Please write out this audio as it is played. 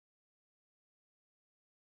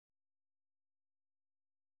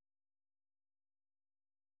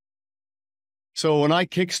So when I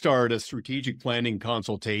kickstart a strategic planning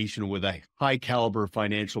consultation with a high caliber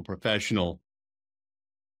financial professional,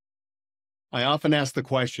 I often ask the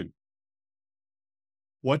question,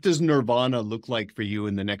 what does nirvana look like for you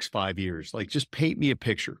in the next 5 years? Like, just paint me a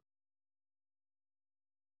picture.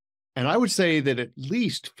 And I would say that at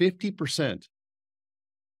least 50%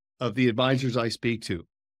 of the advisors I speak to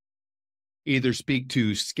either speak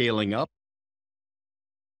to scaling up,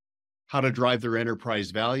 how to drive their enterprise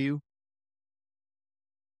value,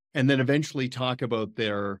 and then eventually talk about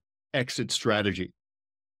their exit strategy.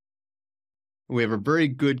 We have a very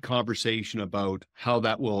good conversation about how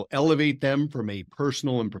that will elevate them from a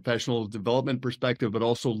personal and professional development perspective, but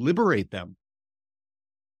also liberate them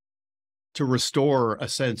to restore a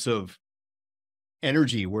sense of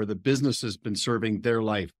energy where the business has been serving their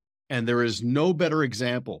life. And there is no better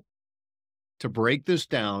example to break this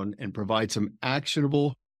down and provide some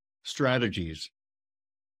actionable strategies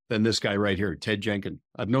than this guy right here, Ted Jenkin.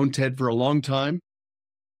 I've known Ted for a long time.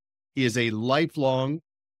 He is a lifelong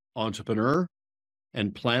entrepreneur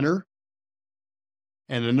and planner.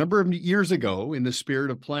 And a number of years ago, in the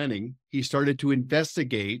spirit of planning, he started to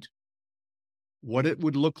investigate what it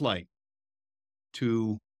would look like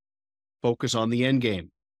to focus on the end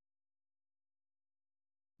game.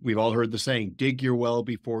 We've all heard the saying, dig your well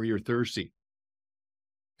before you're thirsty.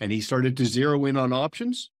 And he started to zero in on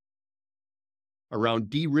options around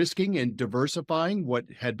de-risking and diversifying what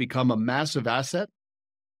had become a massive asset.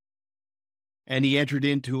 And he entered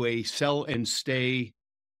into a sell and stay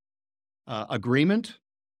agreement.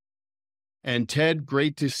 And Ted,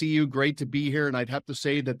 great to see you. Great to be here. And I'd have to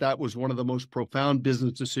say that that was one of the most profound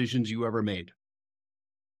business decisions you ever made.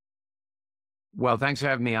 Well, thanks for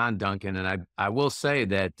having me on, Duncan. And I will say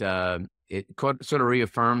that it sort of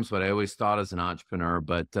reaffirms what I always thought as an entrepreneur,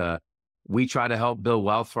 but we try to help build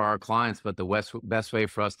wealth for our clients, but the best way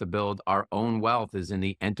for us to build our own wealth is in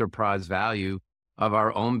the enterprise value of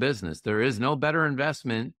our own business. There is no better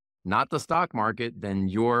investment, not the stock market, than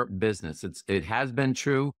your business. It has been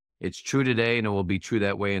true. It's true today, and it will be true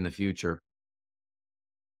that way in the future.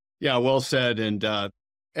 Yeah, well said. And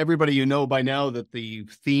everybody, you know by now that the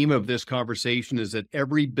theme of this conversation is that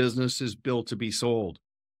every business is built to be sold.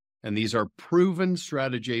 And these are proven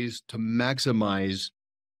strategies to maximize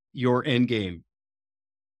your end game.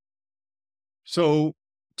 So,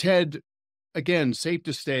 Ted, again, safe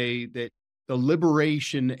to say that the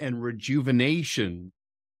liberation and rejuvenation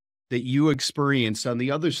that you experienced on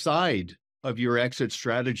the other side of your exit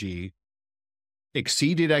strategy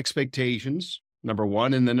exceeded expectations, number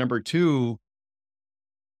one, and then number two,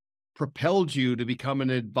 propelled you to become an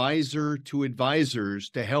advisor to advisors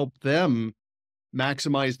to help them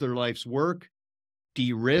maximize their life's work,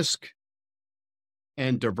 de-risk,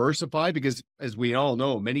 and diversify, because as we all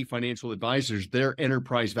know, many financial advisors, their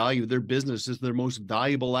enterprise value, their business is their most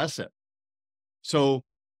valuable asset. So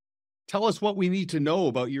tell us what we need to know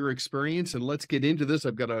about your experience, and let's get into this.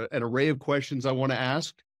 I've got an array of questions I want to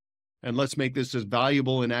ask, and let's make this as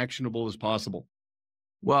valuable and actionable as possible.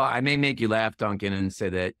 Well, I may make you laugh, Duncan, and say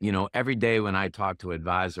that, every day when I talk to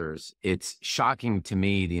advisors, it's shocking to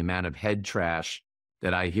me the amount of head trash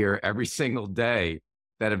that I hear every single day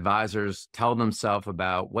that advisors tell themselves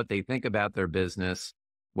about what they think about their business,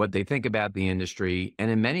 what they think about the industry,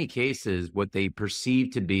 and in many cases, what they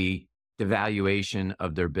perceive to be the valuation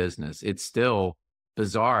of their business. It's still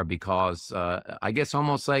bizarre because I guess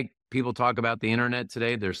almost like people talk about the internet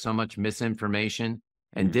today, there's so much misinformation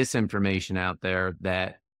and disinformation out there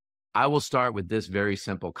that I will start with this very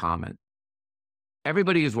simple comment.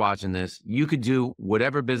 Everybody who's watching this, you could do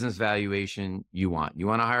whatever business valuation you want. You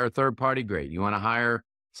want to hire a third party? Great. You want to hire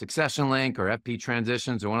Succession Link or FP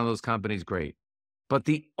Transitions or one of those companies? Great. But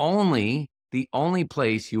the only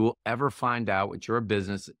place you will ever find out what your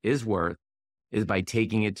business is worth is by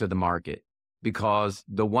taking it to the market. Because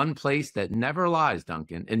the one place that never lies,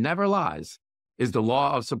 Duncan, it never lies, is the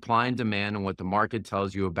law of supply and demand and what the market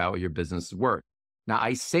tells you about what your business is worth. Now,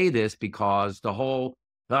 I say this because the whole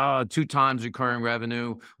 2 times recurring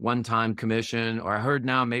revenue, 1 time commission, or I heard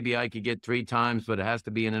now maybe I could get 3 times, but it has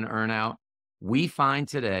to be in an earnout. We find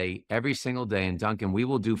today, every single day, and Duncan, we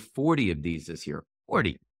will do 40 of these this year,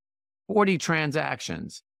 40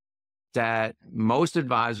 transactions that most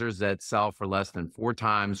advisors that sell for less than 4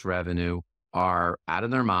 times revenue are out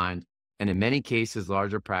of their mind. And in many cases,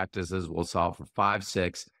 larger practices will sell for 5,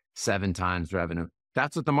 6, 7 times revenue.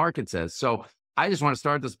 That's what the market says. So I just want to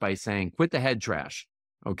start this by saying, quit the head trash,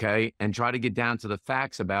 okay? And try to get down to the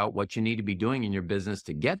facts about what you need to be doing in your business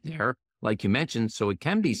to get there, like you mentioned, so it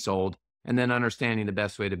can be sold, and then understanding the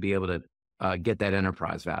best way to be able to get that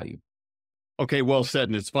enterprise value. Okay, well said.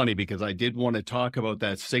 And it's funny because I did want to talk about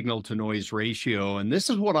that signal to noise ratio. And this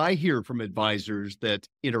is what I hear from advisors that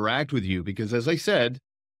interact with you, because as I said,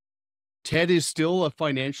 Ted is still a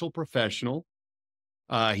financial professional.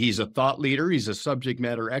 He's a thought leader. He's a subject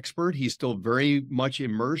matter expert. He's still very much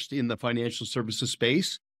immersed in the financial services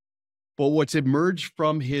space. But what's emerged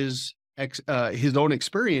from his own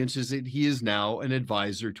experience is that he is now an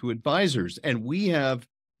advisor to advisors. And we have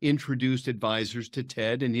introduced advisors to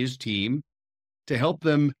Ted and his team to help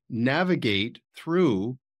them navigate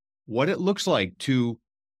through what it looks like to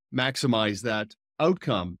maximize that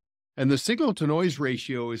outcome. And the signal to noise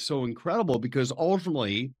ratio is so incredible because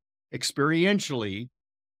ultimately, experientially,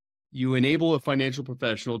 you enable a financial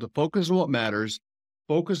professional to focus on what matters,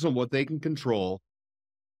 focus on what they can control,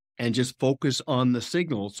 and just focus on the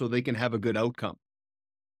signal so they can have a good outcome.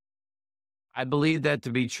 I believe that to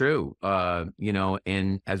be true.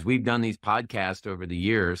 And as we've done these podcasts over the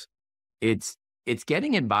years, it's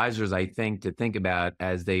getting advisors, I think, to think about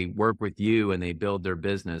as they work with you and they build their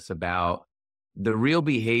business about the real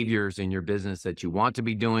behaviors in your business that you want to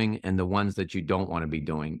be doing and the ones that you don't want to be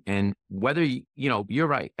doing. And whether, you're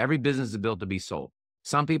right, every business is built to be sold.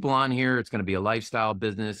 Some people on here, it's going to be a lifestyle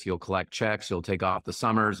business. You'll collect checks, you'll take off the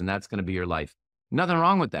summers, and that's going to be your life. Nothing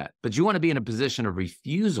wrong with that. But you want to be in a position of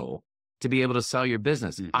refusal to be able to sell your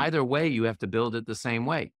business. Mhm. Either way, you have to build it the same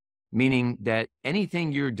way, meaning that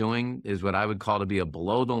anything you're doing is what I would call to be a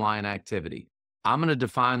below the line activity. I'm going to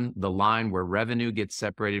define the line where revenue gets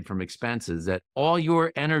separated from expenses, that all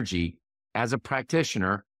your energy as a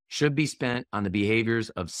practitioner should be spent on the behaviors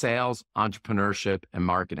of sales, entrepreneurship, and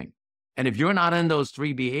marketing. And if you're not in those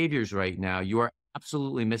three behaviors right now, you are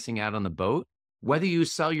absolutely missing out on the boat. Whether you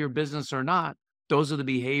sell your business or not, those are the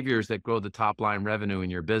behaviors that grow the top line revenue in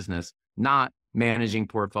your business, not managing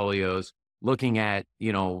portfolios, looking at,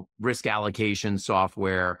 risk allocation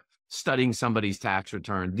software, studying somebody's tax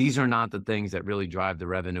return. These are not the things that really drive the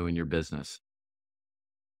revenue in your business.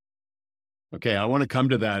 Okay, I want to come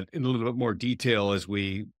to that in a little bit more detail as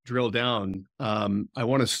we drill down. I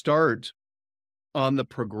want to start on the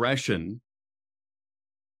progression.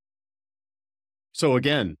 So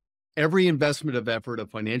again, every investment of effort a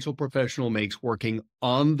financial professional makes working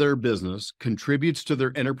on their business contributes to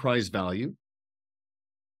their enterprise value,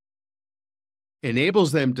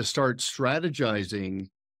 enables them to start strategizing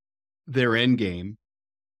their end game,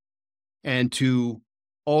 and to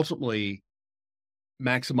ultimately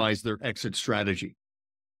maximize their exit strategy.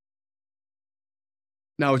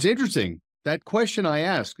 Now, it's interesting. That question I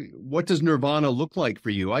ask, what does nirvana look like for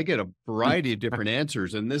you? I get a variety of different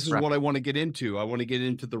answers, and this is Right. what I want to get into. I want to get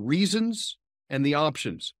into the reasons and the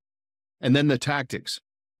options, and then the tactics.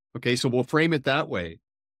 Okay, so we'll frame it that way.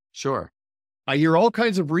 Sure. I hear all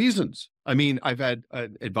kinds of reasons. I mean, I've had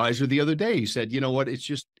an advisor the other day. He said, "You know what? It's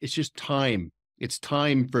just time. It's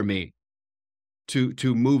time for me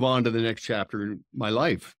to move on to the next chapter in my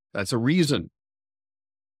life." That's a reason.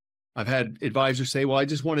 I've had advisors say, "Well, I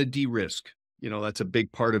just want to de-risk." That's a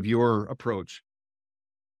big part of your approach.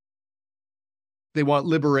 They want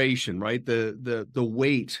liberation, right? The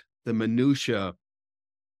weight, the minutia,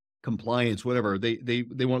 compliance, whatever. They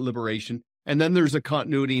want liberation. And then there's a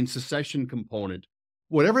continuity and succession component.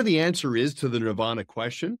 Whatever the answer is to the nirvana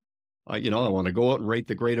question, I want to go out and write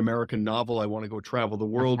the great American novel. I want to go travel the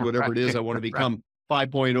world, whatever it is. I want to Right. become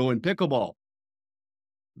 5.0 in pickleball.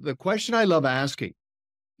 The question I love asking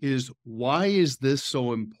is, why is this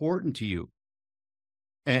so important to you?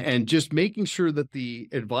 And just making sure that the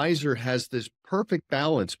advisor has this perfect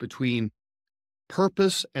balance between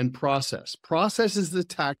purpose and process. Process is the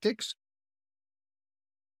tactics.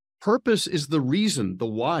 Purpose is the reason, the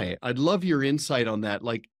why. I'd love your insight on that.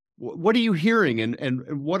 Like, what are you hearing,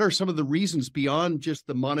 and what are some of the reasons beyond just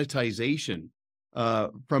the monetization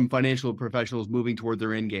from financial professionals moving toward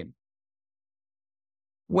their end game?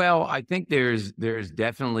 Well, I think there's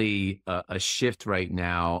definitely a shift right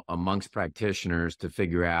now amongst practitioners to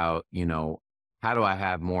figure out, how do I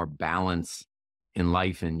have more balance in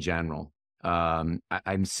life in general?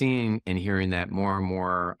 I'm seeing and hearing that more and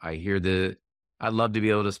more. I'd love to be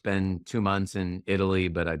able to spend 2 months in Italy,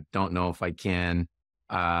 but I don't know if I can.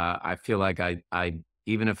 I feel like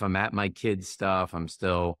even if I'm at my kids' stuff, I'm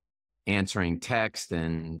still answering text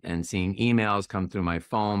and seeing emails come through my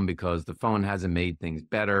phone because the phone hasn't made things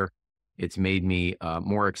better. It's made me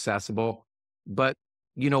more accessible. But,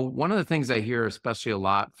 one of the things I hear, especially a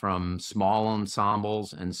lot from small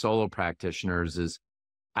ensembles and solo practitioners, is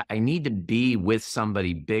I need to be with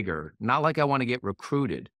somebody bigger. Not like I want to get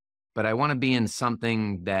recruited, but I want to be in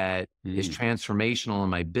something that is transformational in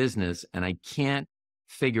my business, and I can't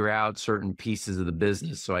figure out certain pieces of the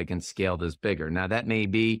business so I can scale this bigger. Now, that may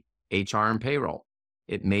be HR and payroll.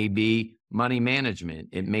 It may be money management.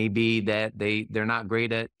 It may be that they're not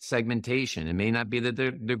great at segmentation. It may not be that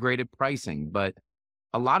they're great at pricing. But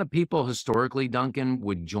a lot of people historically, Duncan,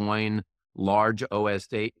 would join large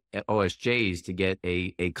OSJs to get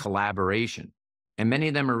a collaboration. And many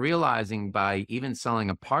of them are realizing by even selling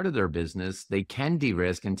a part of their business, they can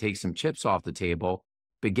de-risk and take some chips off the table,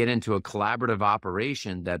 but get into a collaborative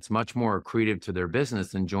operation that's much more accretive to their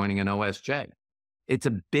business than joining an OSJ. It's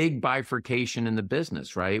a big bifurcation in the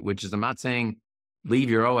business, right? Which is, I'm not saying leave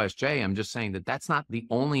your OSJ. I'm just saying that that's not the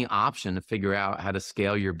only option to figure out how to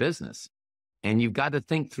scale your business. And you've got to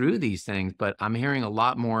think through these things. But I'm hearing a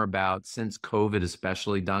lot more about, since COVID,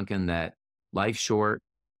 especially, Duncan, that life's short.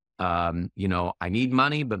 I need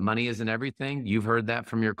money, but money isn't everything. You've heard that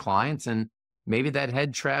from your clients, and maybe that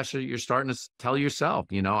head trash that you're starting to tell yourself,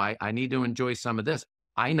 I need to enjoy some of this.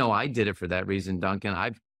 I know I did it for that reason, Duncan.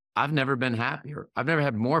 I've never been happier. I've never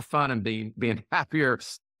had more fun and being happier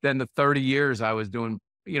than the 30 years I was doing,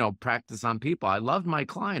 practice on people. I loved my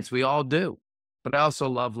clients. We all do. But I also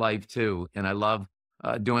love life too. And I love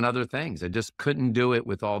doing other things. I just couldn't do it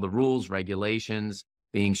with all the rules, regulations,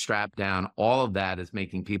 being strapped down. All of that is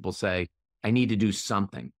making people say, I need to do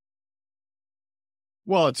something.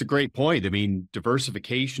 Well, it's a great point. I mean,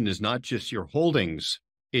 diversification is not just your holdings,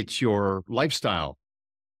 it's your lifestyle,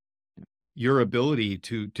 your ability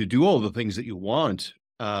to do all the things that you want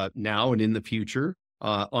now and in the future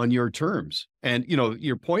on your terms. And,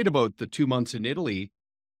 your point about the 2 months in Italy,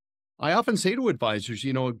 I often say to advisors,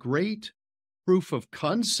 a great proof of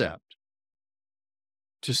concept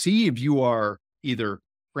to see if you are either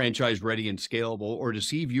franchise ready and scalable, or to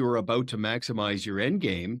see if you are about to maximize your end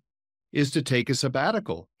game, is to take a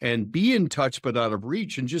sabbatical and be in touch but out of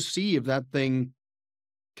reach, and just see if that thing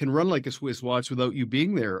can run like a Swiss watch without you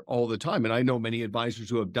being there all the time. And I know many advisors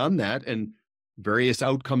who have done that, and various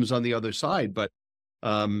outcomes on the other side. But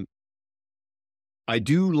I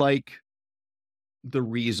do like the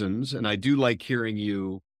reasons, and I do like hearing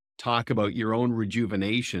you talk about your own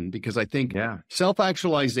rejuvenation, because I think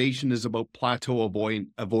self-actualization is about plateau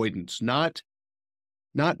avoidance, not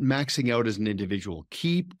maxing out as an individual.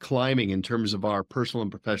 Keep climbing in terms of our personal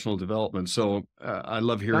and professional development. So I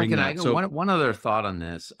love hearing that. So one other thought on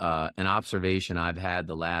this, an observation I've had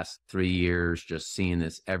the last 3 years, just seeing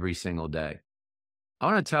this every single day. I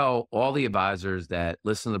want to tell all the advisors that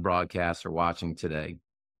listen to the broadcast or watching today,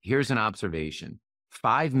 here's an observation.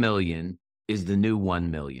 5 million is the new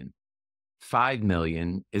 1 million. 5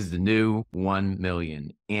 million is the new 1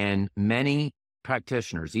 million. And many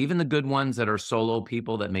practitioners, even the good ones that are solo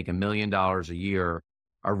people that make $1 million a year,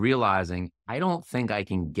 are realizing, I don't think I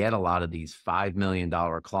can get a lot of these $5 million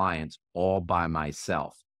clients all by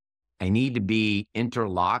myself. I need to be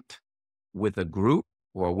interlocked with a group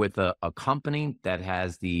or with a company that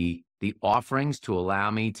has the offerings to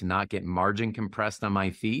allow me to not get margin compressed on my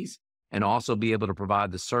fees, and also be able to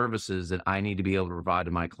provide the services that I need to be able to provide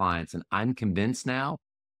to my clients. And I'm convinced now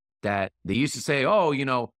that they used to say,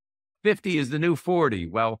 50 is the new 40.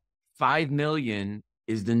 Well, 5 million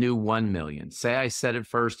is the new 1 million. Say I said it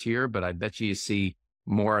first here, but I bet you see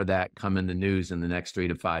more of that come in the news in the next 3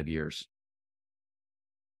 to 5 years.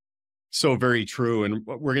 So very true. And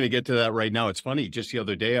we're going to get to that right now. It's funny. Just the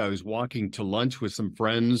other day, I was walking to lunch with some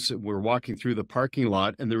friends. We're walking through the parking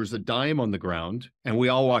lot, and there was a dime on the ground, and we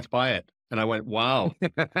all walked by it. And I went, wow,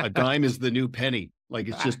 a dime is the new penny. Like,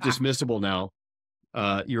 it's just dismissible now.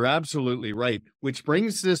 You're absolutely right, which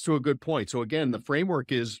brings this to a good point. So again, the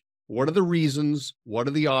framework is, what are the reasons? What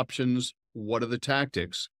are the options? What are the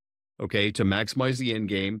tactics? Okay, to maximize the end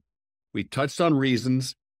game. We touched on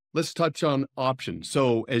reasons. Let's touch on options.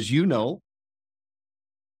 So as you know,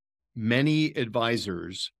 many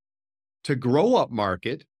advisors, to grow up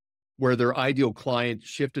market, where their ideal client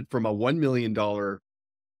shifted from a $1 million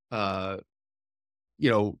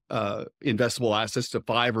investable assets to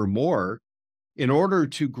 5 or more, in order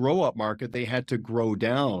to grow up market, they had to grow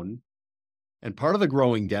down. And part of the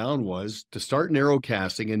growing down was to start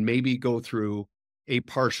narrowcasting and maybe go through a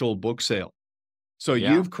partial book sale. So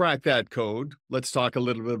you've cracked that code. Let's talk a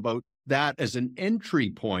little bit about that as an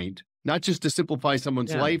entry point, not just to simplify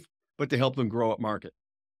someone's life, but to help them grow up market.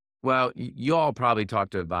 Well, you all probably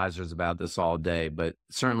talk to advisors about this all day, but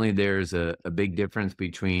certainly there's a big difference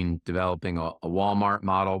between developing a Walmart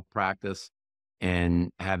model practice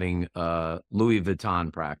and having a Louis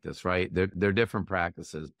Vuitton practice, right? They're different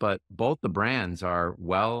practices, but both the brands are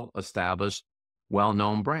well-established,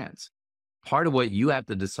 well-known brands. Part of what you have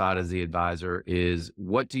to decide as the advisor is,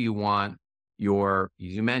 what do you want you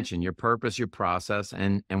mentioned, your purpose, your process,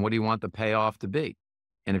 and what do you want the payoff to be?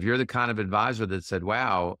 And if you're the kind of advisor that said,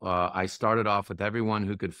 wow, I started off with everyone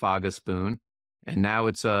who could fog a spoon, and now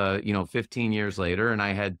it's, 15 years later, and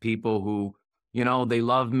I had people who, they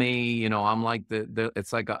love me, I'm like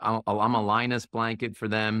it's like I'm a Linus blanket for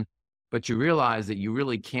them, but you realize that you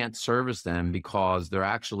really can't service them because they're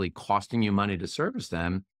actually costing you money to service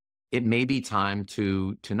them. It may be time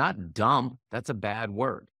to not dump. That's a bad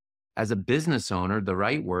word. As a business owner, the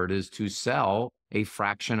right word is to sell a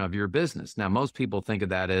fraction of your business. Now, most people think of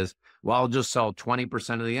that as, well, I'll just sell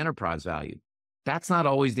 20% of the enterprise value. That's not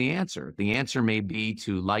always the answer. The answer may be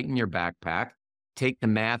to lighten your backpack, take the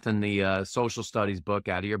math and the social studies book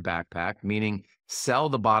out of your backpack, meaning sell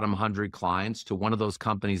the bottom 100 clients to one of those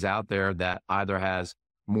companies out there that either has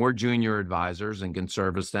more junior advisors and can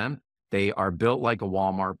service them. They are built like a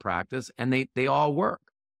Walmart practice, and they all work.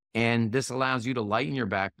 And this allows you to lighten your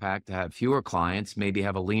backpack to have fewer clients, maybe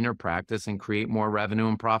have a leaner practice and create more revenue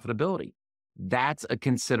and profitability. That's a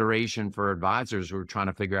consideration for advisors who are trying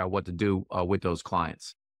to figure out what to do with those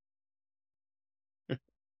clients.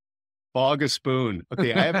 Fog a spoon.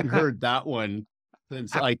 Okay, I haven't heard that one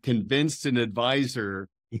since I convinced an advisor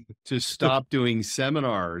to stop doing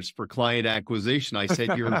seminars for client acquisition. I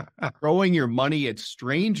said, you're throwing your money at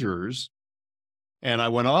strangers. And I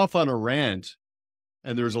went off on a rant,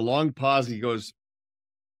 and there was a long pause. He goes,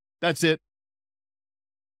 that's it.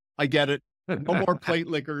 I get it. No more plate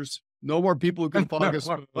lickers. No more people who can fog a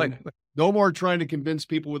spoon. No more trying to convince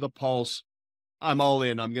people with a pulse. I'm all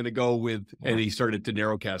in. I'm going to go with, and he started to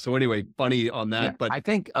narrowcast. So anyway, funny on that. Yeah, but I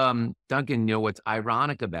think, Duncan, what's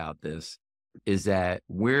ironic about this is that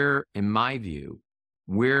in my view,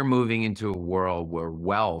 we're moving into a world where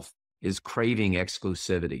wealth is craving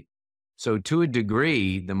exclusivity. So to a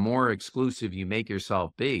degree, the more exclusive you make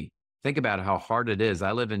yourself be, think about how hard it is.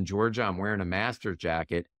 I live in Georgia. I'm wearing a master's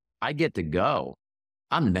jacket. I get to go.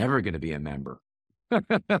 I'm never going to be a member.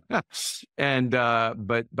 And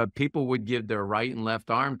but people would give their right and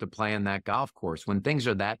left arm to play in that golf course. When things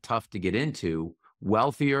are that tough to get into,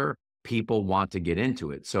 wealthier people want to get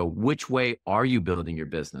into it. So which way are you building your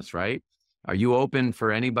business, right? Are you open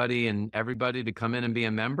for anybody and everybody to come in and be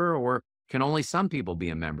a member, or can only some people be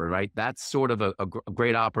a member, right? That's sort of a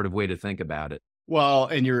great operative way to think about it. Well,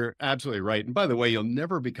 and you're absolutely right. And by the way, you'll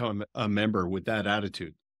never become a member with that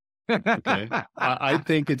attitude. Okay. I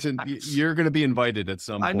think you're going to be invited at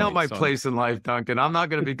some point. I know my place in life, Duncan. I'm not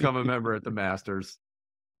going to become a member at the Masters.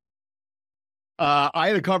 I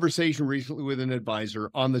had a conversation recently with an advisor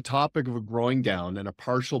on the topic of a growing down and a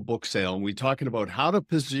partial book sale. And we're talking about how to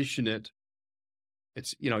position it.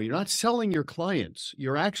 It's, you're not selling your clients.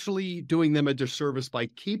 You're actually doing them a disservice by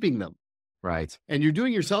keeping them. Right. And you're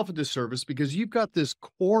doing yourself a disservice because you've got this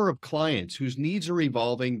core of clients whose needs are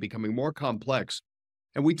evolving, becoming more complex.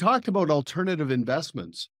 And we talked about alternative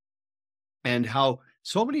investments and how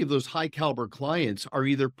so many of those high caliber clients are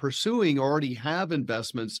either pursuing or already have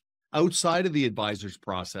investments outside of the advisor's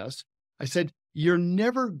process. I said, you're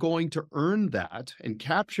never going to earn that and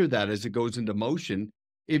capture that as it goes into motion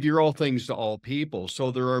if you're all things to all people.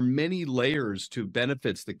 So there are many layers to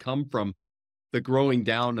benefits that come from the growing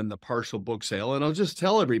down and the partial book sale. And I'll just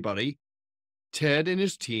tell everybody, Ted and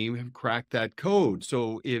his team have cracked that code.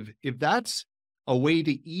 So if that's a way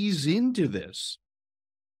to ease into this,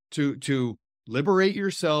 to liberate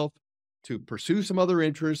yourself, to pursue some other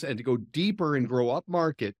interests, and to go deeper and grow up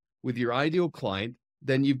market with your ideal client,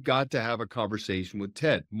 then you've got to have a conversation with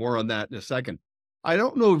Ted. More on that in a second. I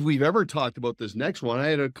don't know if we've ever talked about this next one. I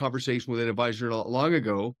had a conversation with an advisor not long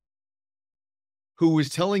ago who was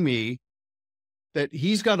telling me that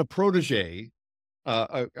he's got a protege,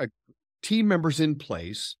 a team members in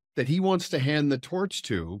place that he wants to hand the torch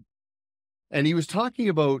to. And he was talking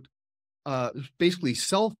about basically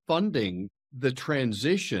self-funding the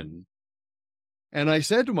transition. And I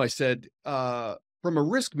said to him, from a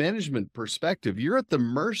risk management perspective, you're at the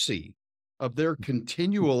mercy of their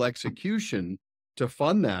continual execution to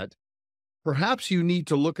fund that. Perhaps you need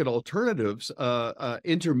to look at alternatives,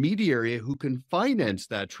 intermediary who can finance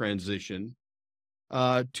that transition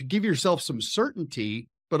to give yourself some certainty,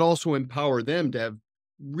 but also empower them to have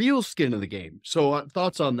real skin in the game. So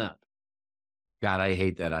thoughts on that? God, I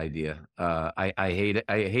hate that idea. I hate it.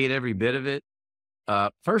 I hate every bit of it.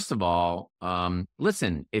 First of all,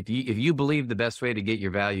 listen, if you believe the best way to get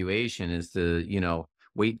your valuation is to,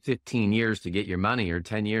 wait 15 years to get your money, or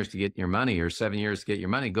 10 years to get your money, or 7 years to get your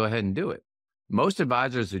money, go ahead and do it. Most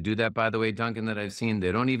advisors who do that, by the way, Duncan, that I've seen,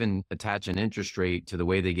 they don't even attach an interest rate to the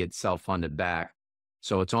way they get self-funded back.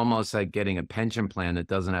 So it's almost like getting a pension plan that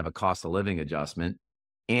doesn't have a cost of living adjustment.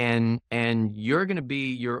 And you're going to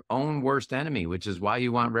be your own worst enemy, which is why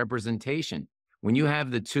you want representation. When you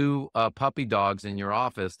have the two puppy dogs in your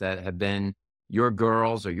office that have been your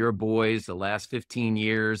girls or your boys the last 15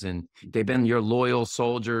 years and they've been your loyal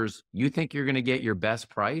soldiers, you think you're going to get your best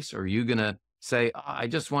price? Or are you going to say, I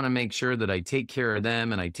just want to make sure that I take care of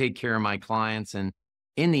them and I take care of my clients? And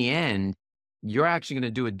in the end, you're actually going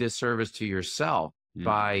to do a disservice to yourself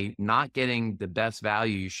by not getting the best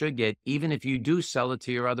value you should get, even if you do sell it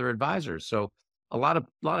to your other advisors. So a lot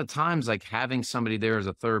of times, like having somebody there as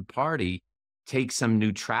a third party takes some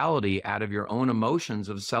neutrality out of your own emotions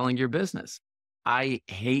of selling your business. I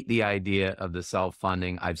hate the idea of the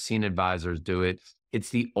self-funding. I've seen advisors do it. It's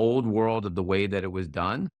the old world of the way that it was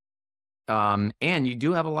done. And you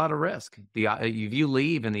do have a lot of risk. If you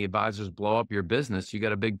leave and the advisors blow up your business, you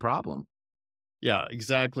got a big problem. Yeah,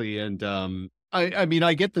 exactly. And I mean,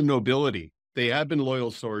 I get the nobility. They have been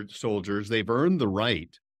loyal soldiers. They've earned the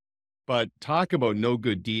right. But talk about no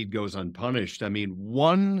good deed goes unpunished. I mean,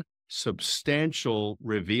 one substantial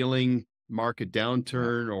revealing market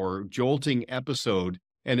downturn or jolting episode,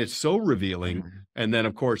 and it's so revealing. And then,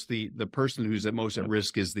 of course, the person who's at most at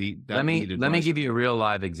risk is Let me give you a real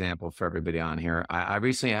live example for everybody on here. I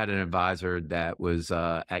recently had an advisor that was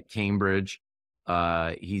at Cambridge.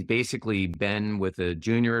 He's basically been with a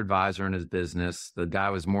junior advisor in his business. The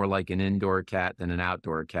guy was more like an indoor cat than an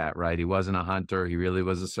outdoor cat, right? He wasn't a hunter. He really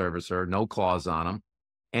was a servicer, no claws on him.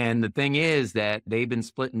 And the thing is that they've been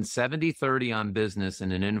splitting 70-30 on business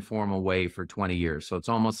in an informal way for 20 years. So it's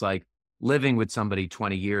almost like living with somebody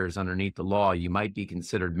 20 years underneath the law. You might be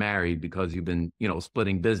considered married because you've been,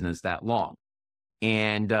 splitting business that long.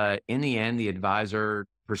 And in the end, the advisor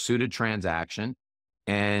pursued a transaction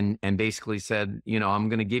and basically said, I'm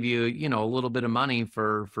going to give you, a little bit of money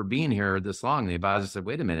for being here this long. The advisor said,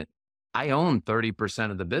 wait a minute, I own 30%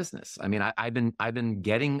 of the business. I mean, I've been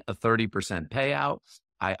getting a 30% payout.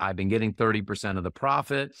 I've been getting 30% of the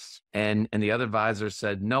profit. And the other advisor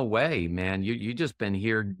said, no way, man, you just been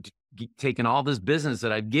here taking all this business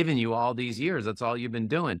that I've given you all these years. That's all you've been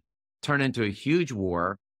doing. Turned into a huge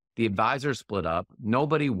war. The advisor split up.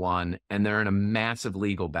 Nobody won. And they're in a massive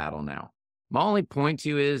legal battle now. My only point to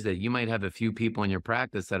you is that you might have a few people in your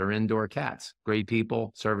practice that are indoor cats, great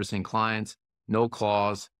people, servicing clients, no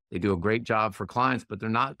claws. They do a great job for clients, but they're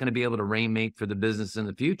not going to be able to rainmate for the business in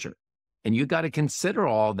the future. And you got to consider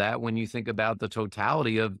all that when you think about the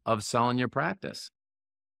totality of selling your practice.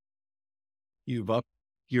 You've upped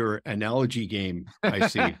your analogy game, I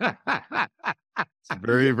see. It's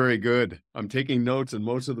very, very good. I'm taking notes, and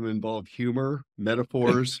most of them involve humor,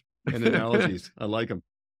 metaphors, and analogies. I like them.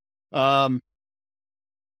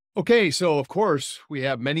 Okay, so of course we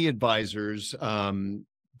have many advisors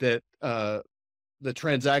that the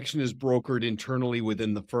transaction is brokered internally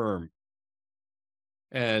within the firm.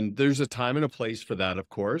 And there's a time and a place for that, of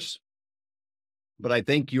course. But I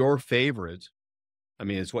think your favorite, I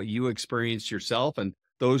mean, it's what you experienced yourself, and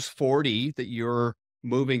those 40 that you're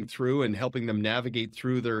moving through and helping them navigate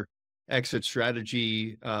through their exit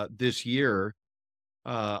strategy this year.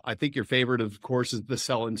 I think your favorite, of course, is the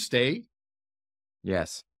sell and stay.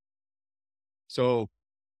 Yes. So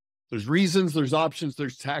there's reasons, there's options,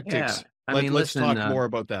 there's tactics. Yeah. Let's talk more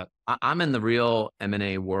about that. I'm in the real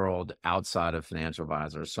M&A world outside of financial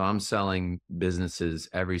advisors. So I'm selling businesses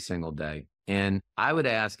every single day. And I would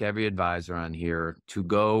ask every advisor on here to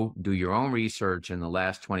go do your own research in the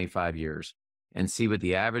last 25 years and see what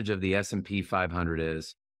the average of the S&P 500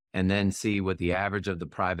 is, and then see what the average of the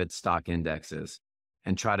private stock index is,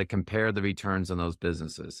 and try to compare the returns on those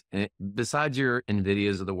businesses. And besides your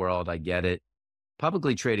NVIDIAs of the world, I get it.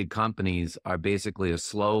 Publicly traded companies are basically a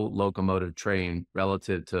slow locomotive train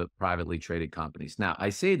relative to privately traded companies. Now,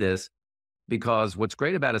 I say this because what's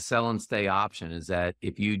great about a sell and stay option is that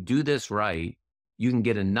if you do this right, you can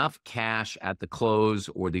get enough cash at the close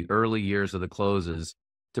or the early years of the closes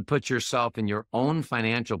to put yourself in your own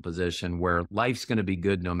financial position where life's going to be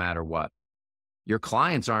good no matter what. Your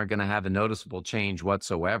clients aren't going to have a noticeable change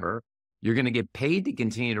whatsoever. You're going to get paid to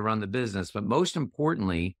continue to run the business. But most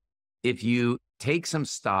importantly, if you take some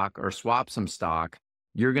stock or swap some stock,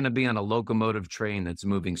 you're going to be on a locomotive train that's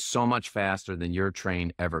moving so much faster than your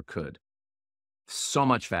train ever could. So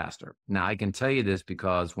much faster. Now, I can tell you this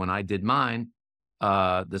because when I did mine,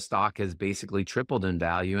 the stock has basically tripled in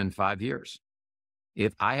value in 5 years.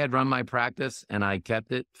 If I had run my practice and I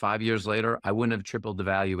kept it 5 years later, I wouldn't have tripled the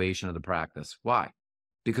valuation of the practice. Why?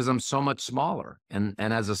 Because I'm so much smaller. And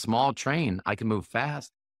as a small train, I can move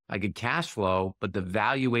fast. I could cash flow, but the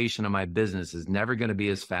valuation of my business is never going to be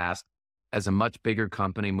as fast as a much bigger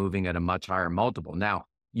company moving at a much higher multiple. Now,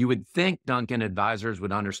 you would think, Duncan, advisors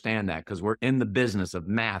would understand that because we're in the business of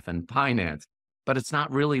math and finance, but it's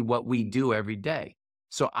not really what we do every day.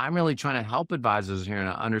 So I'm really trying to help advisors here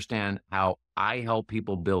to understand how I help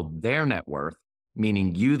people build their net worth,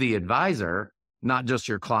 meaning you, the advisor, not just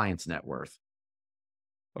your client's net worth.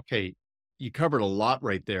 Okay. You covered a lot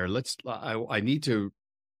right there. I need to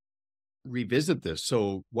revisit this.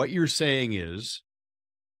 So what you're saying is,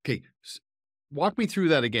 okay, walk me through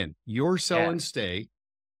that again. Your sell Yeah. and stay, you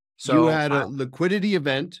So had a liquidity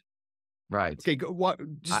event. right. Okay,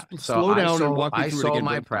 just So slow down and walk me I through it sold again,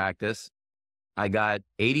 my Duncan. practice. I got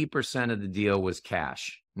 80% of the deal was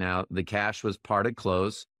cash. Now the cash was part at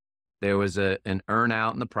close. There was an earn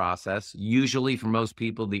out in the process. Usually for most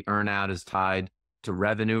people, the earn out is tied to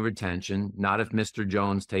revenue retention, not if Mr.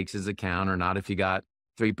 Jones takes his account or not if you got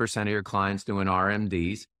 3% of your clients doing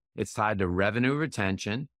RMDs. It's tied to revenue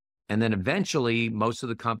retention. And then eventually, most of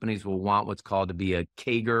the companies will want what's called to be a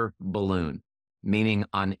CAGR balloon, meaning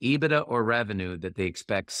on EBITDA or revenue that they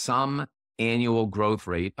expect some annual growth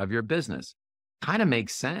rate of your business. Kind of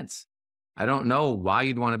makes sense. I don't know why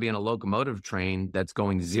you'd want to be in a locomotive train that's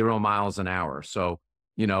going 0 miles an hour. So,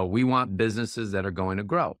 we want businesses that are going to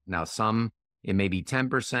grow. Now, some it may be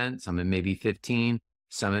 10%, some it may be 15,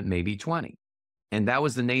 some it may be 20. And that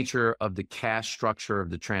was the nature of the cash structure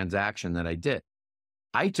of the transaction that I did.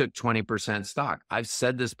 I took 20% stock. I've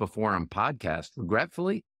said this before on podcast.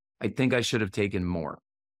 Regretfully, I think I should have taken more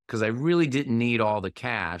because I really didn't need all the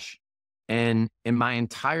cash. And in my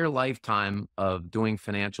entire lifetime of doing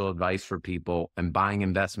financial advice for people and buying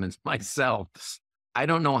investments myself, I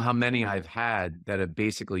don't know how many I've had that have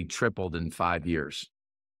basically tripled in 5 years.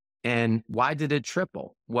 And why did it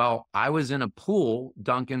triple? Well, I was in a pool,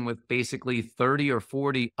 Duncan, with basically 30 or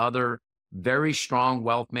 40 other very strong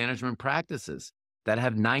wealth management practices that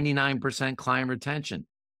have 99% client retention.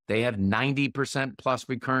 They have 90% plus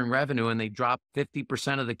recurring revenue, and they drop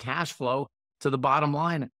 50% of the cash flow to the bottom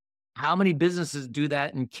line. How many businesses do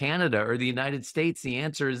that in Canada or the United States? The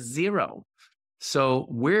answer is zero. So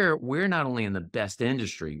we're not only in the best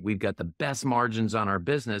industry, we've got the best margins on our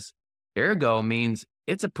business. Ergo means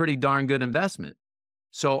it's a pretty darn good investment.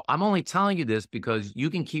 So I'm only telling you this because you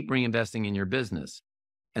can keep reinvesting in your business,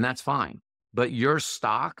 and that's fine. But your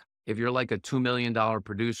stock, if you're like a $2 million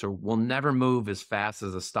producer, will never move as fast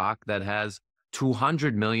as a stock that has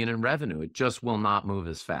 200 million in revenue. It just will not move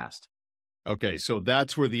as fast. Okay, so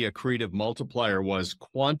that's where the accretive multiplier was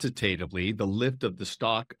quantitatively, the lift of the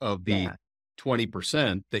stock of the Yeah,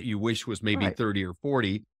 20% that you wish was maybe right. 30 or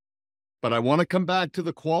 40. But I want to come back to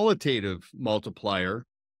the qualitative multiplier.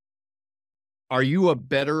 Are you a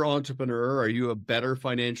better entrepreneur? Are you a better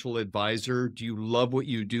financial advisor? Do you love what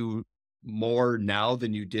you do more now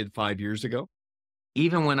than you did 5 years ago?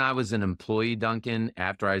 Even when I was an employee, Duncan,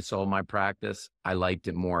 after I sold my practice, I liked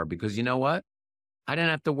it more because you know what? I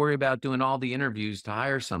didn't have to worry about doing all the interviews to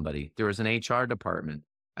hire somebody. There was an HR department.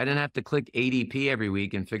 I didn't have to click ADP every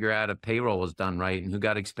week and figure out if payroll was done right and who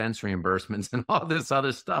got expense reimbursements and all this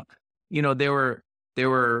other stuff. There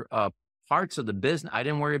were parts of the business. I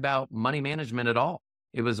didn't worry about money management at all.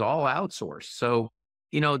 It was all outsourced. So,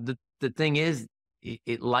 the thing is,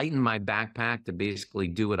 it lightened my backpack to basically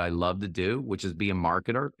do what I love to do, which is be a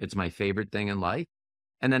marketer. It's my favorite thing in life.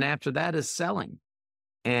 And then after that is selling.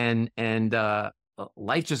 And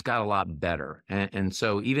life just got a lot better. And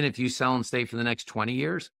so even if you sell and stay for the next 20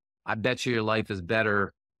 years, I bet you your life is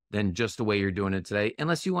better than just the way you're doing it today.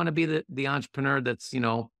 Unless you want to be the entrepreneur that's,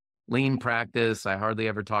 lean practice. I hardly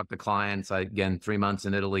ever talk to clients. Again, 3 months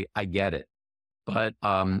in Italy, I get it. But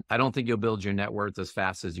I don't think you'll build your net worth as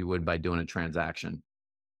fast as you would by doing a transaction.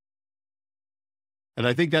 And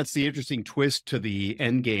I think that's the interesting twist to the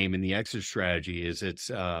end game and the exit strategy is it's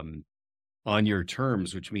on your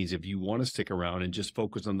terms, which means if you want to stick around and just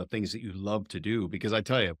focus on the things that you love to do, because I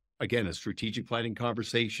tell you, again, a strategic planning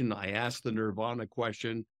conversation, I asked the Nirvana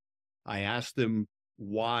question. I asked them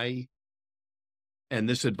why. And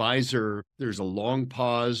this advisor, there's a long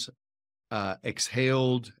pause,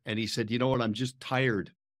 exhaled, and he said, you know what, I'm just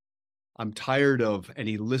tired. I'm tired of, and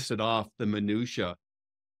he listed off the minutia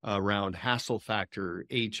around hassle factor,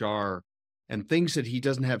 HR, and things that he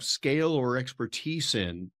doesn't have scale or expertise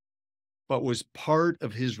in, but was part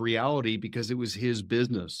of his reality because it was his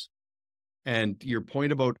business. And your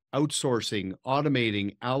point about outsourcing,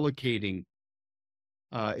 automating, allocating,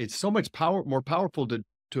 it's so much more powerful to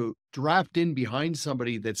draft in behind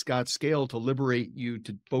somebody that's got scale to liberate you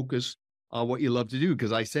to focus on what you love to do.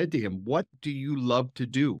 Because I said to him, what do you love to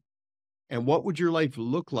do? And what would your life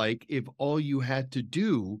look like if all you had to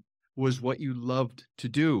do was what you loved to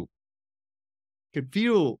do? Could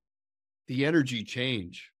feel the energy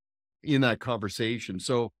change in that conversation.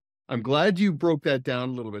 So I'm glad you broke that down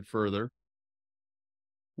a little bit further.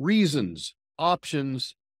 Reasons,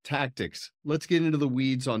 options, tactics. Let's get into the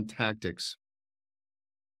weeds on tactics.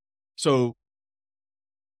 So,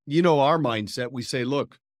 our mindset, we say,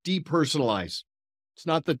 look, depersonalize. It's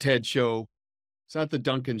not the TED show. It's not the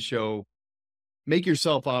Duncan show. Make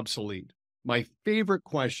yourself obsolete. My favorite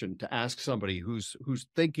question to ask somebody who's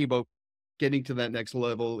thinking about getting to that next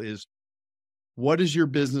level is, what does your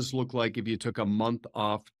business look like if you took a month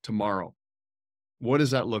off tomorrow? What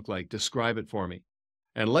does that look like? Describe it for me.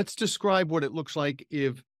 And let's describe what it looks like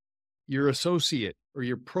if your associate or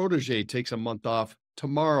your protege takes a month off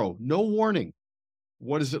tomorrow. No warning.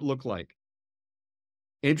 What does it look like?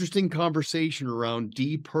 Interesting conversation around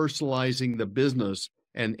depersonalizing the business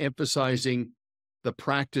and emphasizing the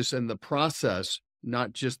practice and the process,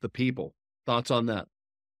 not just the people. Thoughts on that?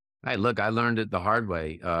 Hey, look, I learned it the hard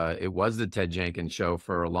way. It was the Ted Jenkin show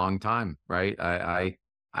for a long time, right?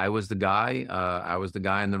 I was the guy. I was the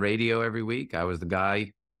guy on the radio every week. I was the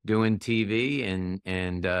guy doing TV, and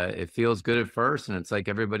it feels good at first, and it's like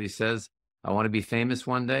everybody says, I want to be famous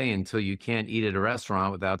one day, until you can't eat at a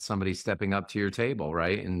restaurant without somebody stepping up to your table,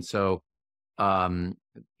 right? And so, um,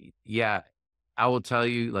 yeah, I will tell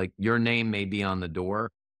you, like, your name may be on the door,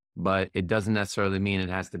 but it doesn't necessarily mean it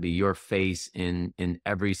has to be your face in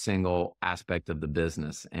every single aspect of the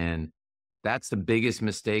business. And that's the biggest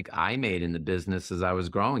mistake I made in the business as I was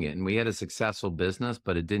growing it. And we had a successful business,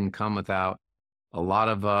 but it didn't come without a lot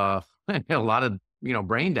of a lot of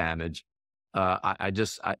brain damage. I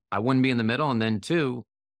wouldn't be in the middle. And then two,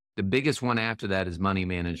 the biggest one after that is money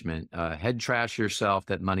management. Head trash yourself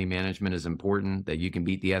that money management is important, that you can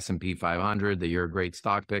beat the S&P 500, that you're a great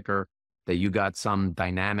stock picker, that you got some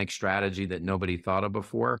dynamic strategy that nobody thought of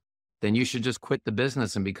before. Then you should just quit the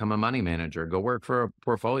business and become a money manager. Go work for a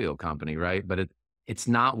portfolio company, right? But it's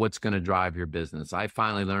not what's going to drive your business. I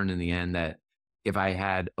finally learned in the end that if I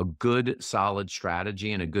had a good, solid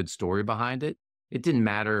strategy and a good story behind it, it didn't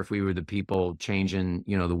matter if we were the people changing,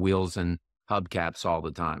 the wheels and hubcaps all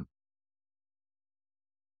the time.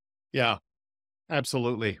 Yeah,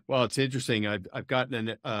 absolutely. Well, it's interesting. I've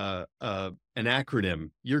gotten an acronym.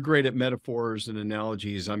 You're great at metaphors and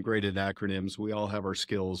analogies. I'm great at acronyms. We all have our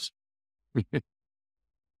skills. The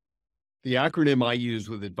acronym I use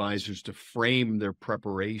with advisors to frame their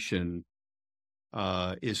preparation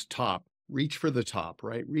is TOP. Reach for the top,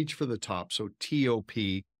 right? Reach for the top. So TOP,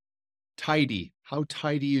 tidy. How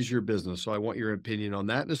tidy is your business? So I want your opinion on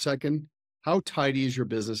that in a second. How tidy is your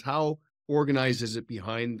business? How organized is it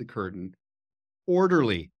behind the curtain?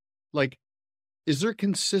 Orderly. Like, is there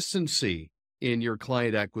consistency in your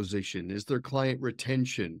client acquisition? Is there client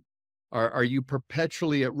retention? Are you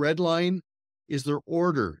perpetually at red line? Is there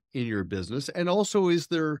order in your business? And also, is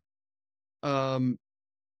there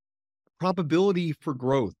probability for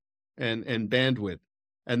growth and bandwidth?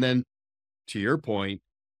 And then, to your point,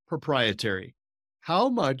 proprietary. How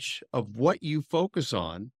much of what you focus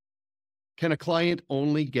on can a client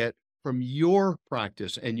only get from your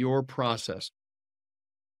practice and your process?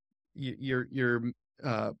 Your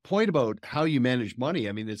point about how you manage money,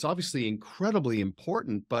 I mean, it's obviously incredibly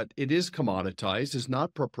important, but it is commoditized, it's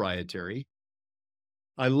not proprietary.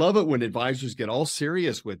 I love it when advisors get all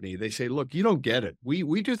serious with me. They say, look, you don't get it.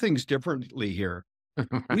 We do things differently here.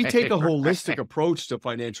 We take a holistic approach to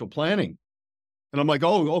financial planning. And I'm like,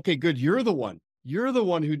 oh, okay, good. You're the one. You're the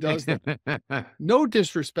one who does that. No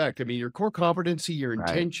disrespect. I mean, your core competency, your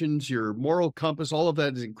intentions, your moral compass, all of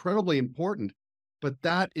that is incredibly important, but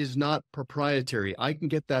that is not proprietary. I can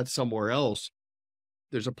get that somewhere else.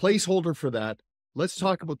 There's a placeholder for that. Let's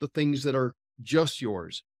talk about the things that are just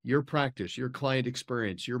yours, your practice, your client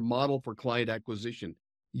experience, your model for client acquisition,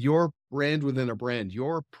 your brand within a brand,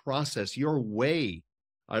 your process, your way.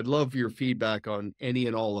 I'd love your feedback on any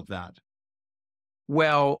and all of that.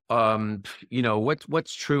 Well,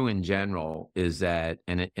 what's true in general is that,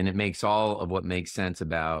 and it makes all of what makes sense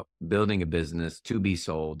about building a business to be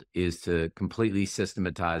sold, is to completely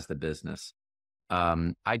systematize the business.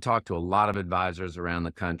 I talk to a lot of advisors around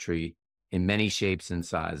the country in many shapes and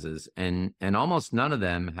sizes, and almost none of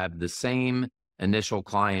them have the same initial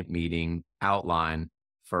client meeting outline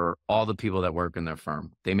for all the people that work in their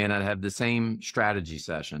firm. They may not have the same strategy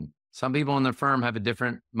session. Some people in the firm have a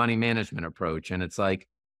different money management approach. And it's like,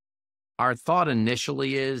 our thought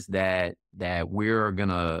initially is that we're going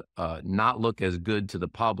to not look as good to the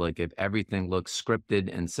public if everything looks scripted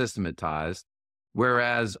and systematized,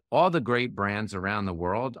 whereas all the great brands around the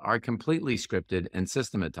world are completely scripted and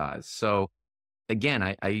systematized. So again,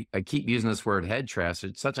 I keep using this word head trash.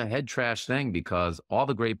 It's such a head trash thing because all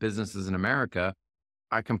the great businesses in America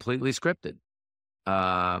are completely scripted.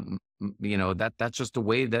 That's just the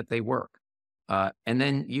way that they work. And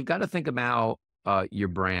then you've got to think about your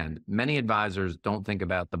brand. Many advisors don't think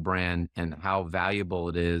about the brand and how valuable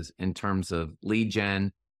it is in terms of lead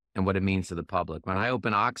gen and what it means to the public. When I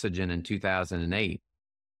opened Oxygen in 2008,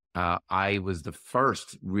 I was the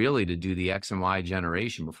first really to do the X and Y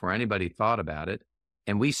generation before anybody thought about it.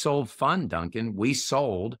 And we sold fun, Duncan. We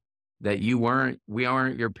sold that we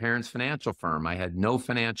aren't your parents' financial firm. I had no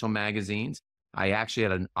financial magazines. I actually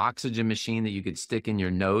had an oxygen machine that you could stick in your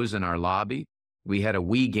nose in our lobby. We had a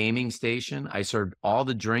Wii gaming station. I served all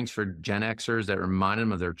the drinks for Gen Xers that reminded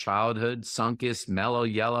them of their childhood: Sunkiss, Mellow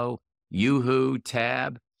Yellow, Yoo-Hoo,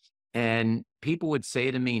 Tab. And people would say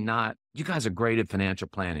to me, not, you guys are great at financial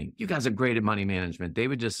planning. You guys are great at money management. They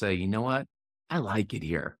would just say, you know what? I like it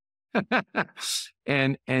here.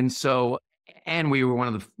 And we were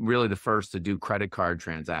one of really the first to do credit card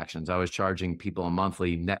transactions. I was charging people a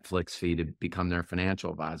monthly Netflix fee to become their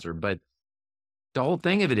financial advisor. But the whole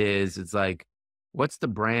thing of it is, it's like, what's the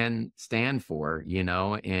brand stand for,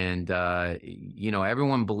 And,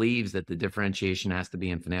 everyone believes that the differentiation has to be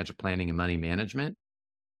in financial planning and money management.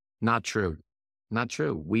 Not true. Not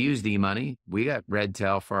true. We used e-money. We got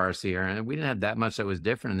Redtail for our CRM. We didn't have that much that was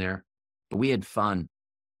different in there, but we had fun.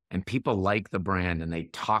 And people liked the brand and they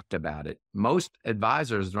talked about it. Most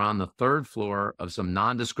advisors are on the third floor of some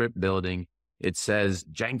nondescript building. It says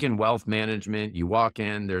Jenkin Wealth Management. You walk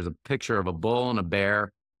in, there's a picture of a bull and a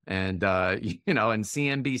bear, and and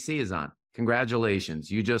CNBC is on.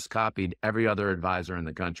 Congratulations. You just copied every other advisor in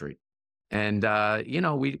the country. And,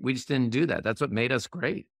 we just didn't do that. That's what made us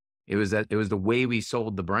great. It was the way we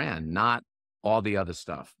sold the brand, not all the other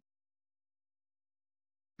stuff.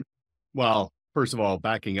 Well, first of all,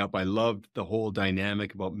 backing up, I loved the whole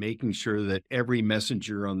dynamic about making sure that every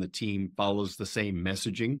messenger on the team follows the same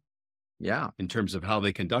messaging. Yeah. In terms of how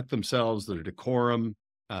they conduct themselves, their decorum,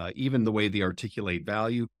 even the way they articulate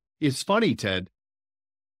value. It's funny, Ted.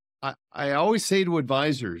 I always say to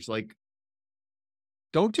advisors, like,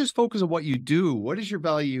 don't just focus on what you do. What is your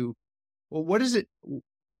value? Well, what is it?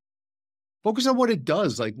 Focus on what it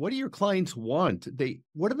does. Like, what do your clients want?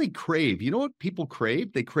 What do they crave? You know what people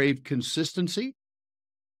crave? They crave consistency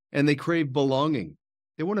and they crave belonging.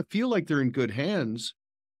 They want to feel like they're in good hands.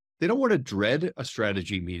 They don't want to dread a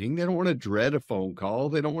strategy meeting. They don't want to dread a phone call.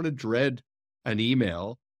 They don't want to dread an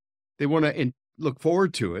email. They want to look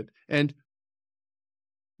forward to it. And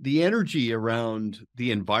the energy around the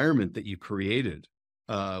environment that you created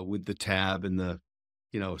with the Tab and the,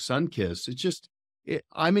 Sunkiss, it's just,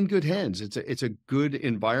 I'm in good hands. It's a good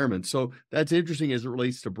environment. So that's interesting as it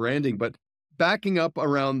relates to branding. But backing up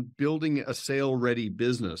around building a sale-ready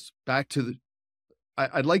business,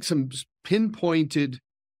 I'd like some pinpointed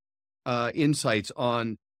insights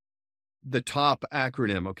on the top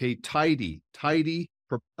acronym. Okay, tidy,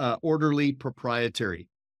 orderly, proprietary.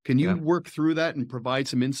 Can you work through that and provide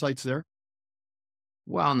some insights there?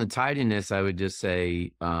 Well, on the tidiness, I would just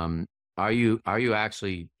say, are you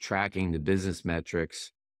actually tracking the business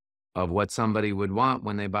metrics of what somebody would want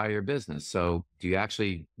when they buy your business? So do you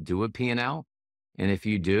actually do a P&L? And if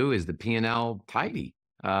you do, is the P&L tidy?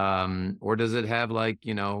 Or does it have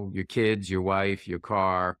your kids, your wife, your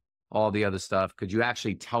car, all the other stuff? Could you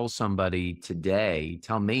actually tell somebody today,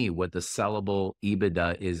 tell me what the sellable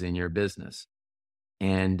EBITDA is in your business?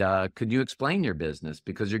 And could you explain your business?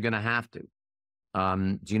 Because you're going to have to.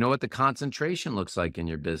 Do you know what the concentration looks like in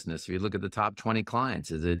your business? If you look at the top 20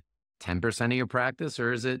 clients, is it 10% of your practice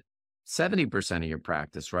or is it 70% of your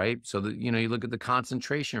practice, right? So that, you look at the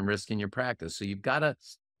concentration risk in your practice. So you've got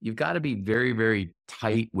to be very, very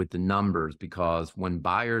tight with the numbers, because when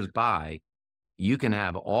buyers buy, you can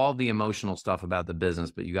have all the emotional stuff about the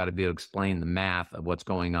business, but you got to be able to explain the math of what's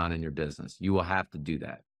going on in your business. You will have to do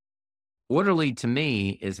that. Orderly to me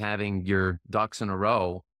is having your ducks in a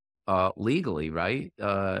row legally, right?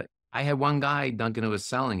 I had one guy, Duncan, who was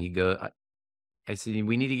selling. I said,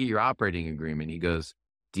 we need to get your operating agreement. He goes,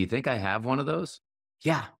 do you think I have one of those?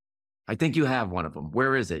 Yeah, I think you have one of them.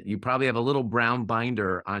 Where is it? You probably have a little brown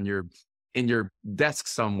binder in your desk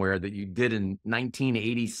somewhere that you did in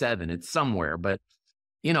 1987. It's somewhere, but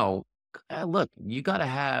look, you got to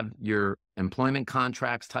have your employment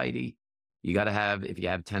contracts tidy. You got to have, if you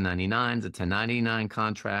have 1099s, the 1099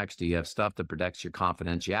 contracts. Do you have stuff that protects your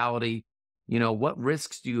confidentiality? What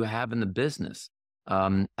risks do you have in the business?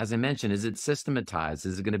 As I mentioned, is it systematized?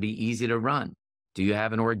 Is it going to be easy to run? Do you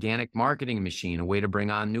have an organic marketing machine, a way to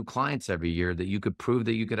bring on new clients every year that you could prove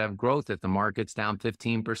that you could have growth if the market's down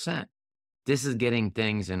 15%? This is getting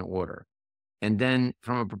things in order. And then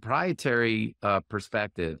from a proprietary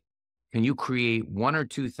perspective, can you create one or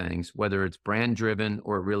two things, whether it's brand driven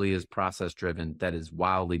or it really is process driven, that is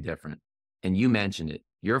wildly different? And you mentioned it,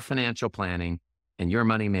 your financial planning and your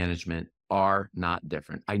money management are not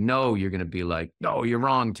different. I know you're going to be like, no, you're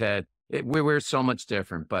wrong, Ted. We're so much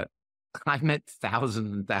different, but I met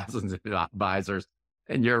thousands and thousands of advisors,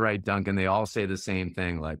 and you're right, Duncan. They all say the same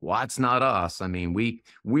thing, like, "Well, it's not us." I mean, we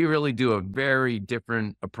really do a very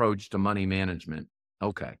different approach to money management.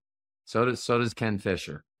 Okay, so does Ken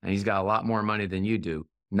Fisher, and he's got a lot more money than you do.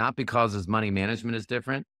 Not because his money management is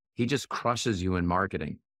different. He just crushes you in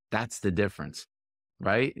marketing. That's the difference,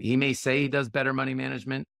 right? He may say he does better money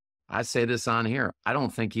management. I say this on here. I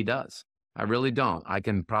don't think he does. I really don't. I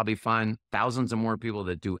can probably find thousands of more people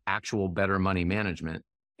that do actual better money management.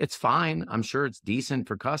 It's fine. I'm sure it's decent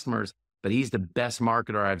for customers, but he's the best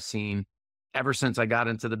marketer I've seen ever since I got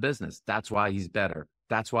into the business. That's why he's better.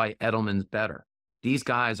 That's why Edelman's better. These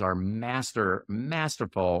guys are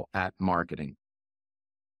masterful at marketing.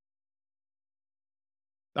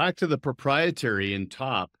 Back to the proprietary and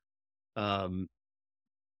top. Is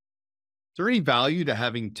there any value to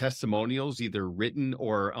having testimonials, either written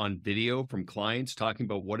or on video, from clients talking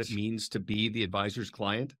about what it means to be the advisor's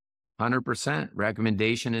client? 100%.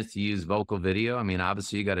 Recommendation is to use vocal video. I mean,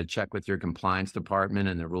 obviously you got to check with your compliance department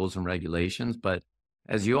and the rules and regulations, but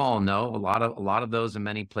as you all know, a lot of those in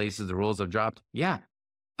many places, the rules have dropped. Yeah.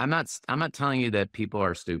 I'm not telling you that people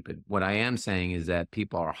are stupid. What I am saying is that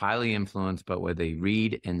people are highly influenced by what they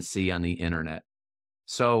read and see on the internet.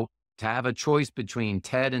 So to have a choice between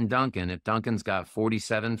Ted and Duncan, if Duncan's got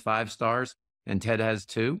 47 5-stars and Ted has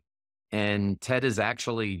 2, and Ted is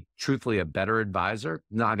actually truthfully a better advisor,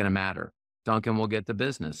 not going to matter. Duncan will get the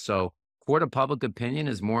business. So court of public opinion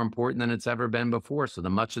is more important than it's ever been before. So the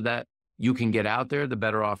much of that you can get out there, the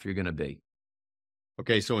better off you're going to be.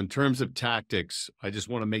 Okay, so in terms of tactics, I just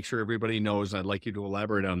want to make sure everybody knows, I'd like you to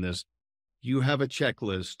elaborate on this. You have a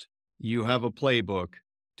checklist, you have a playbook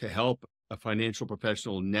to help a financial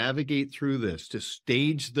professional navigate through this, to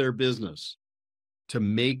stage their business, to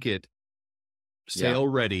make it sale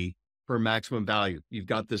ready for maximum value. You've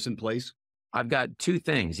got this in place? I've got 2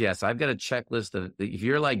 things. Yes, I've got a checklist of, if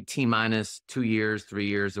you're like T-minus 2 years, 3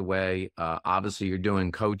 years away, obviously you're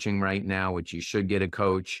doing coaching right now, which you should get a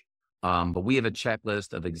coach. But we have a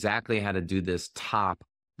checklist of exactly how to do this top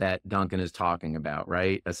that Duncan is talking about,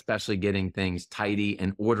 right? Especially getting things tidy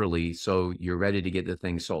and orderly so you're ready to get the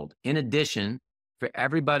thing sold. In addition, for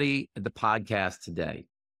everybody at the podcast today,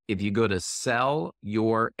 if you go to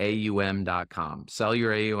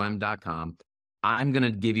sellyouraum.com, I'm going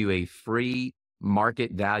to give you a free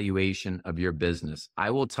market valuation of your business. I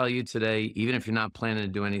will tell you today, even if you're not planning to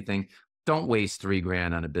do anything, don't waste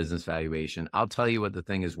 $3,000 on a business valuation. I'll tell you what the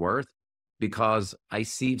thing is worth because I've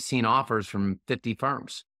seen offers from 50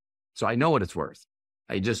 firms. So I know what it's worth.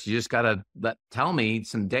 You just got to tell me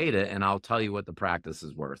some data and I'll tell you what the practice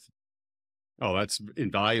is worth. Oh, that's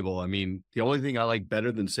invaluable. I mean, the only thing I like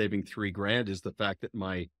better than saving $3,000 is the fact that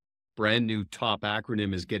my brand new top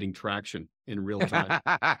acronym is getting traction in real time.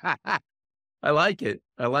 I like it.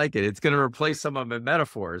 It's going to replace some of my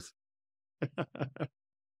metaphors.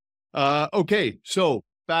 Okay. So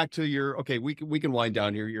back to we can wind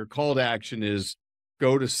down here. Your call to action is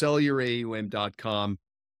go to sellyouraum.com,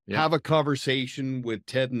 have a conversation with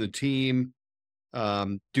Ted and the team,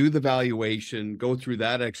 do the valuation, go through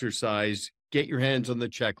that exercise, get your hands on the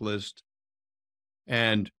checklist.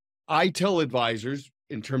 And I tell advisors,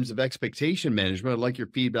 in terms of expectation management, I'd like your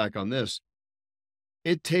feedback on this.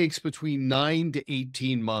 It takes between 9 to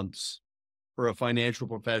 18 months for a financial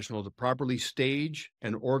professional to properly stage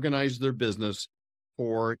and organize their business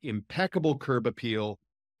for impeccable curb appeal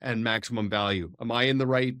and maximum value. Am I in the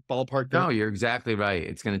right ballpark there? No, you're exactly right.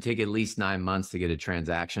 It's going to take at least 9 months to get a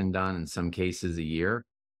transaction done, in some cases a year.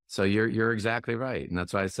 So you're exactly right. And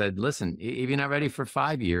that's why I said, listen, if you're not ready for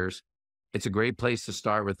 5 years, it's a great place to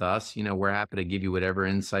start with us. You know, we're happy to give you whatever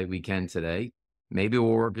insight we can today. Maybe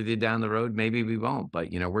we'll work with you down the road. Maybe we won't.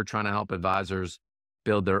 But, you know, we're trying to help advisors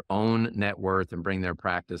build their own net worth and bring their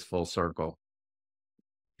practice full circle.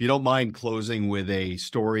 If you don't mind closing with a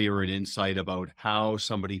story or an insight about how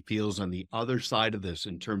somebody feels on the other side of this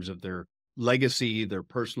in terms of their legacy, their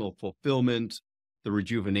personal fulfillment, the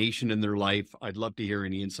rejuvenation in their life, I'd love to hear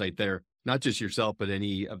any insight there. Not just yourself, but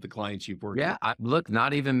any of the clients you've worked with. Look,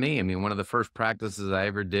 not even me. I mean, one of the first practices I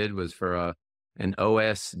ever did was for an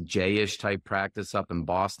OSJ-ish type practice up in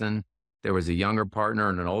Boston. There was a younger partner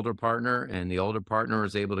and an older partner, and the older partner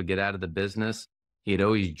was able to get out of the business. He had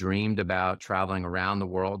always dreamed about traveling around the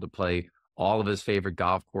world to play all of his favorite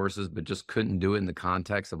golf courses, but just couldn't do it in the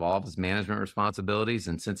context of all of his management responsibilities.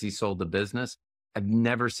 And since he sold the business, I've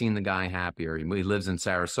never seen the guy happier. He lives in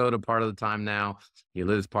Sarasota part of the time now. He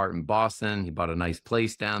lives part in Boston. He bought a nice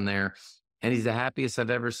place down there. And he's the happiest I've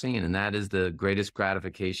ever seen. And that is the greatest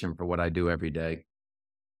gratification for what I do every day.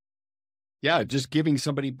 Yeah, just giving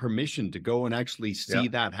somebody permission to go and actually Yeah. see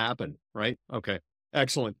that happen, right? Okay,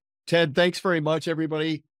 excellent. Ted, thanks very much,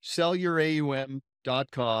 everybody.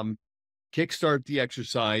 Sellyouraum.com. Kickstart the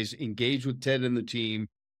exercise, engage with Ted and the team,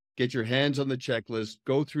 get your hands on the checklist,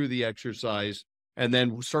 go through the exercise, and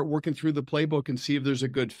then start working through the playbook and see if there's a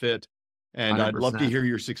good fit. And I'd love to 100%. hear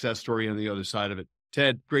your success story on the other side of it.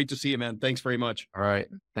 Ted, great to see you, man. Thanks very much. All right.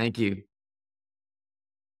 Thank you.